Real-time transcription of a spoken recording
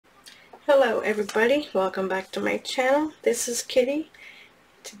Hello everybody, welcome back to my channel. This is Kitty.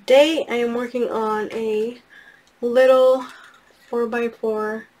 Today I am working on a little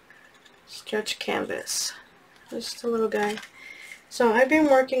 4x4 stretch canvas. Just a little guy. So I've been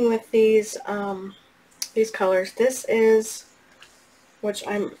working with these colors. This is, which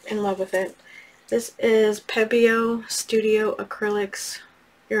I'm in love with it, this is Pebeo Studio Acrylics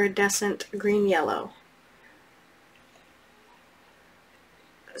Iridescent Green Yellow.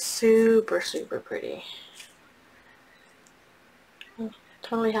 Super pretty. Oh,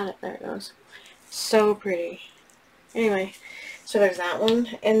 totally had it. There it goes. So pretty. Anyway, so there's that one,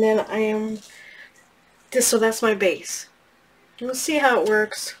 and then I am so that's my base. We'll see how it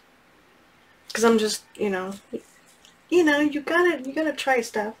works, because I'm just, you gotta try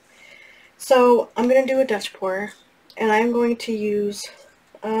stuff. So I'm gonna do a Dutch pour, and I'm going to use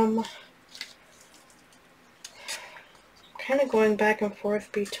kind of going back and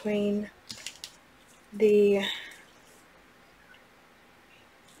forth between the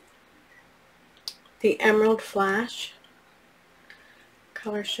Emerald Flash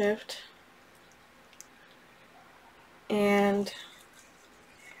color shift and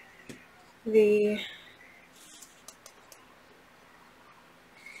the,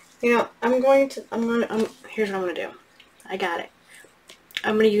 here's what I'm gonna do. I got it.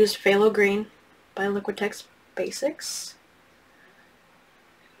 I'm gonna use Phthalo Green by Liquitex Basics.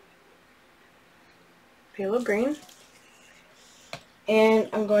 Phthalo Green. And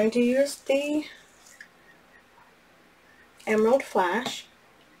I'm going to use the Emerald Flash,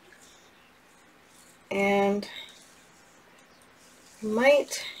 and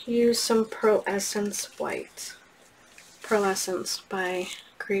might use some Pearl Essence White. Pearl Essence by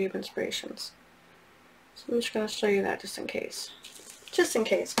Creative Inspirations. So I'm just going to show you that just in case. Just in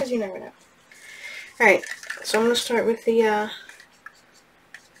case, because you never know. Alright, so I'm going to start with the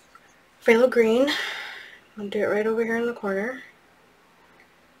Phthalo Green. I'm going to do it right over here in the corner.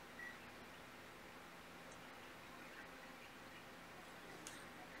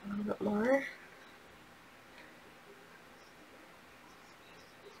 A little bit more.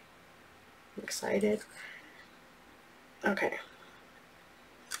 I'm excited. Okay.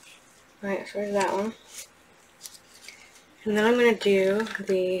 Alright, so there's that one. And then I'm going to do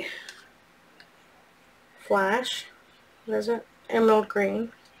the Flash. What is it? Emerald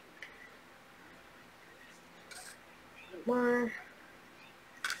Green. More.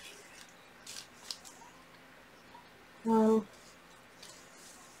 I'm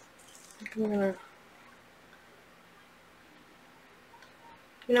gonna,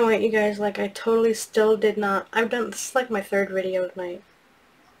 you know what, you guys, like, I totally still did not, this is like my third video tonight,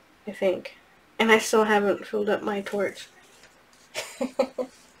 I think, and I still haven't filled up my torch.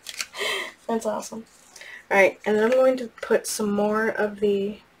 That's awesome. Alright, and then I'm going to put some more of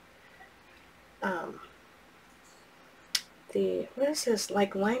the, what is this,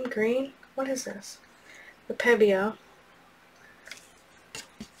 like lime green? What is this? The Pebeo.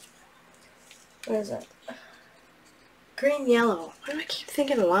 What is it? Green yellow. Why do I keep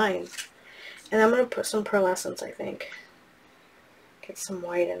thinking lime? And I'm going to put some Pearl Essence, I think. Get some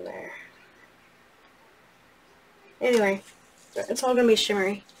white in there. Anyway, it's all going to be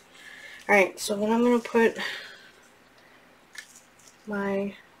shimmery. Alright, so then I'm going to put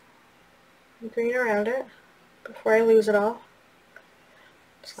my green around it before I lose it all.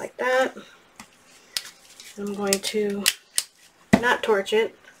 Just like that. I'm going to not torch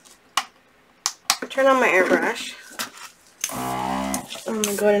it. Turn on my airbrush. I'm going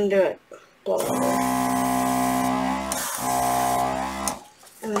to go ahead and do it. Blow it over.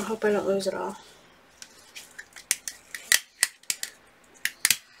 And then hope I don't lose it all.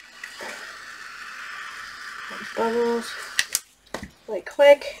 Bubbles. Really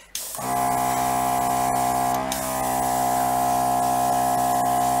quick.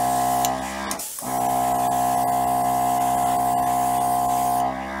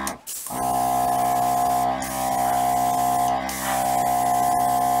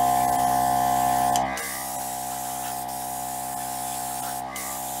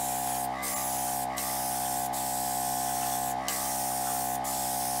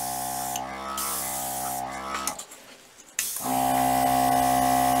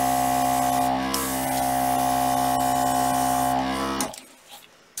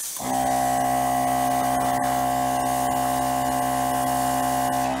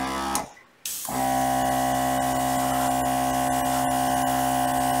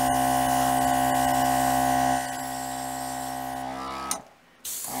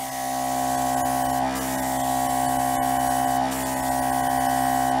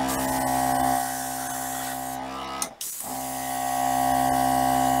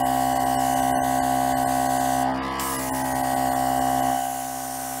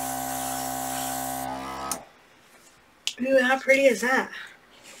 how pretty is that?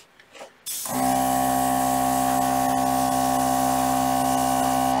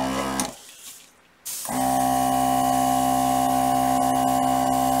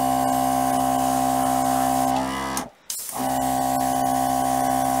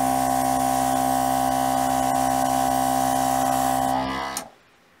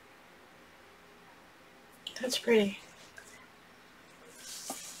 That's pretty.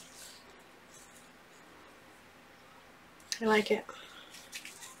 I like it.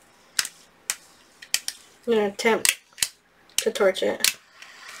 I'm going to attempt to torch it.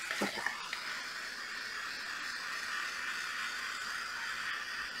 Okay.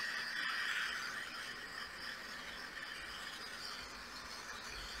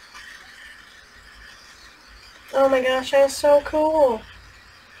 Oh my gosh, that's so cool.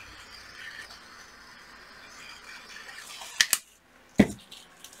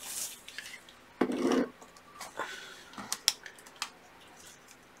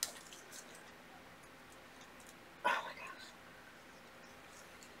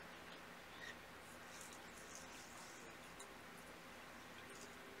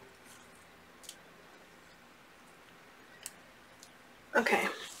 Okay,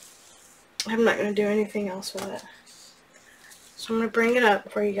 I'm not going to do anything else with it. So I'm going to bring it up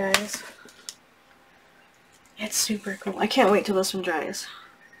for you guys. It's super cool. I can't wait till this one dries.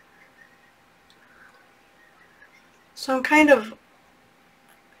 So I'm kind of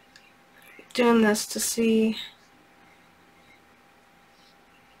doing this to see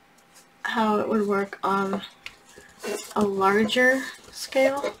how it would work on a larger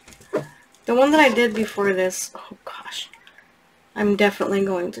scale. The one that I did before this, oh gosh, I'm definitely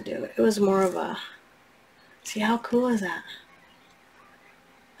going to do it. It was more of a, see how cool is that?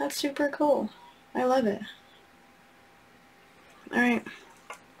 That's super cool. I love it. Alright.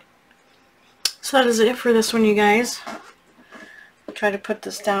 So that is it for this one, you guys. I'll try to put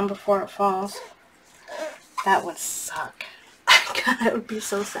this down before it falls. That would suck. God, that would be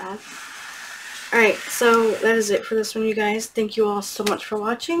so sad. Alright, so that is it for this one, you guys. Thank you all so much for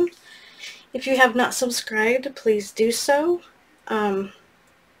watching. If you have not subscribed, please do so.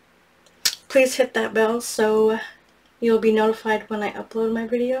 Please hit that bell so you'll be notified when I upload my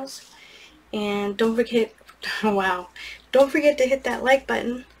videos. And don't forget, wow, don't forget to hit that like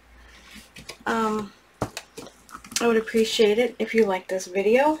button. I would appreciate it if you like this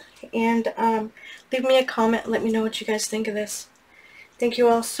video. And leave me a comment, let me know what you guys think of this. Thank you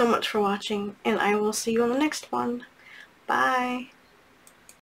all so much for watching, and I will see you on the next one. Bye.